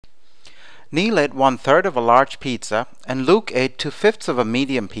Neal ate 1/3 of a large pizza and Luke ate 2/5 of a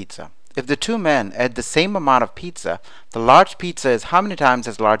medium pizza. If the two men ate the same amount of pizza, the large pizza is how many times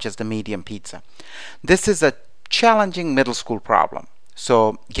as large as the medium pizza? This is a challenging middle school problem.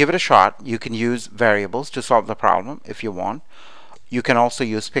 So give it a shot. You can use variables to solve the problem if you want. You can also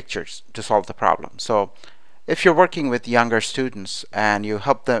use pictures to solve the problem. So if you're working with younger students and you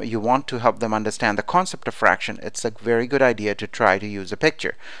want to help them understand the concept of fraction, it's a very good idea to try to use a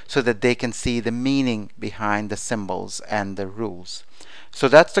picture so that they can see the meaning behind the symbols and the rules. So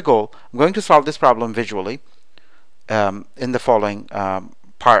that's the goal. I'm going to solve this problem visually in the following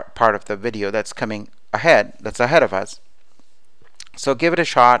part of the video that's coming ahead, that's ahead of us. So give it a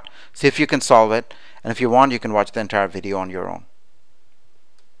shot, see if you can solve it, and if you want, you can watch the entire video on your own.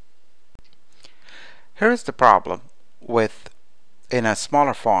 Here is the problem in a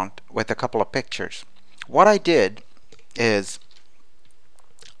smaller font with a couple of pictures. What I did is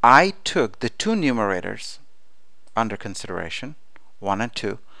I took the two numerators under consideration, 1 and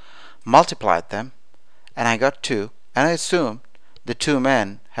 2, multiplied them, and I got 2, and I assumed the two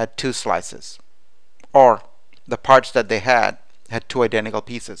men had 2 slices, or the parts that they had 2 identical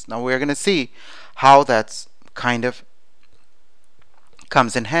pieces. Now we're going to see how that's kind of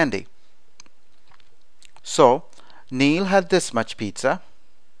comes in handy. So Neal had this much pizza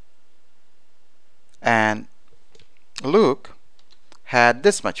and Luke had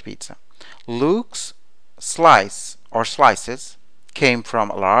this much pizza. Luke's slice or slices came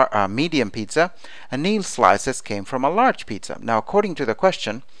from a medium pizza and Neal's slices came from a large pizza. Now according to the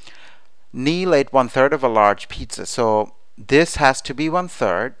question, Neal ate 1/3 of a large pizza, so this has to be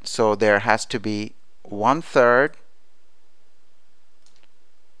 1/3, so there has to be 1/3.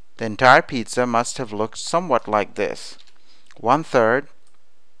 The entire pizza must have looked somewhat like this: 1/3,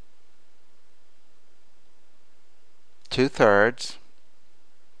 2/3,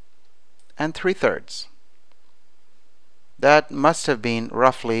 and 3/3. That must have been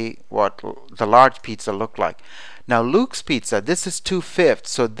roughly what the large pizza looked like. Now Luke's pizza, this is 2/5,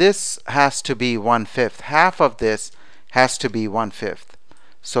 so this has to be 1/5. Half of this has to be 1/5.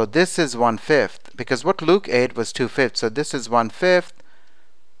 So this is 1/5 because what Luke ate was 2/5. So this is 1/5,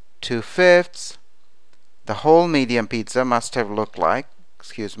 2/5. The whole medium pizza must have looked like,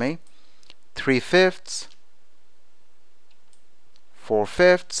 3/5,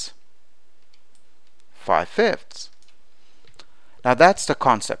 4/5, 5/5. Now that's the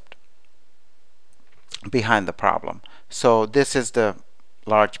concept behind the problem. So this is the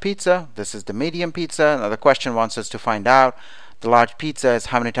large pizza, this is the medium pizza. Now the question wants us to find out the large pizza is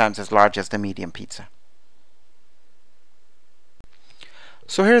how many times as large as the medium pizza.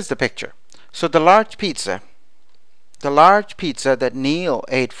 So here's the picture. So the large pizza that Neal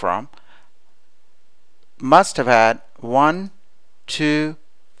ate from must have had 1, 2,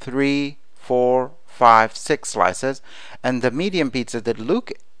 3, 4, 5, 6 slices, and the medium pizza that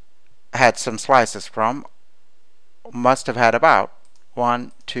Luke had some slices from must have had about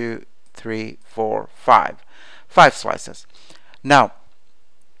 1, 2, 3, 4, 5 slices. Now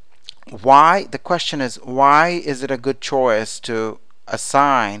the question is, why is it a good choice to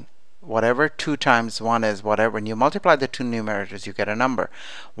assign whatever 2 times 1 is, whatever, when you multiply the two numerators you get a number?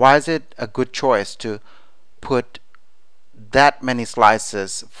 Why is it a good choice to put that many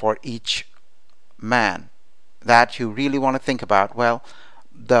slices for each man? That you really want to think about. Well,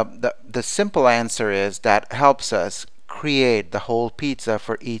 the simple answer is that helps us create the whole pizza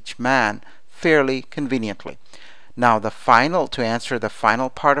for each man fairly conveniently. Now to answer the final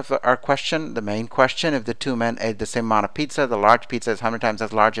part of our question, the main question, if the two men ate the same amount of pizza, the large pizza is how many times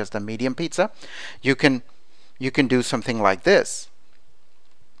as large as the medium pizza, you can do something like this.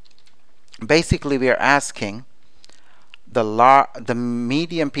 Basically we are asking the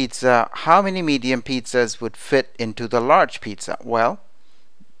medium pizza, how many medium pizzas would fit into the large pizza? Well,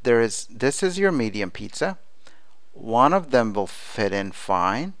 this is your medium pizza. One of them will fit in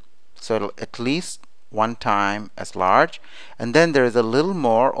fine, so it'll at least 1 time as large, and then there is a little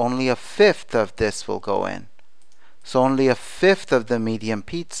more, only 1/5 of this will go in. So only 1/5 of the medium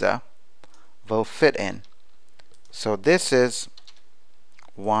pizza will fit in. So this is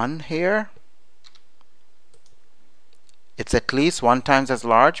 1 here. It's at least 1 times as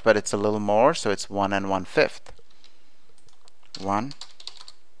large, but it's a little more, so it's 1 and 1/5. 1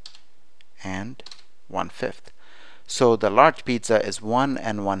 and 1/5. So the large pizza is 1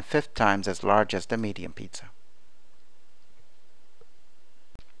 and 1/5 times as large as the medium pizza.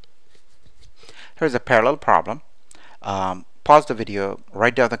 Here's a parallel problem. Pause the video,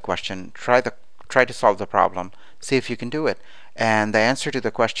 write down the question, try to solve the problem, see if you can do it. And the answer to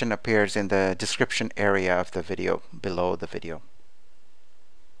the question appears in the description area of the video below the video.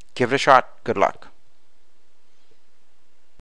 Give it a shot. Good luck.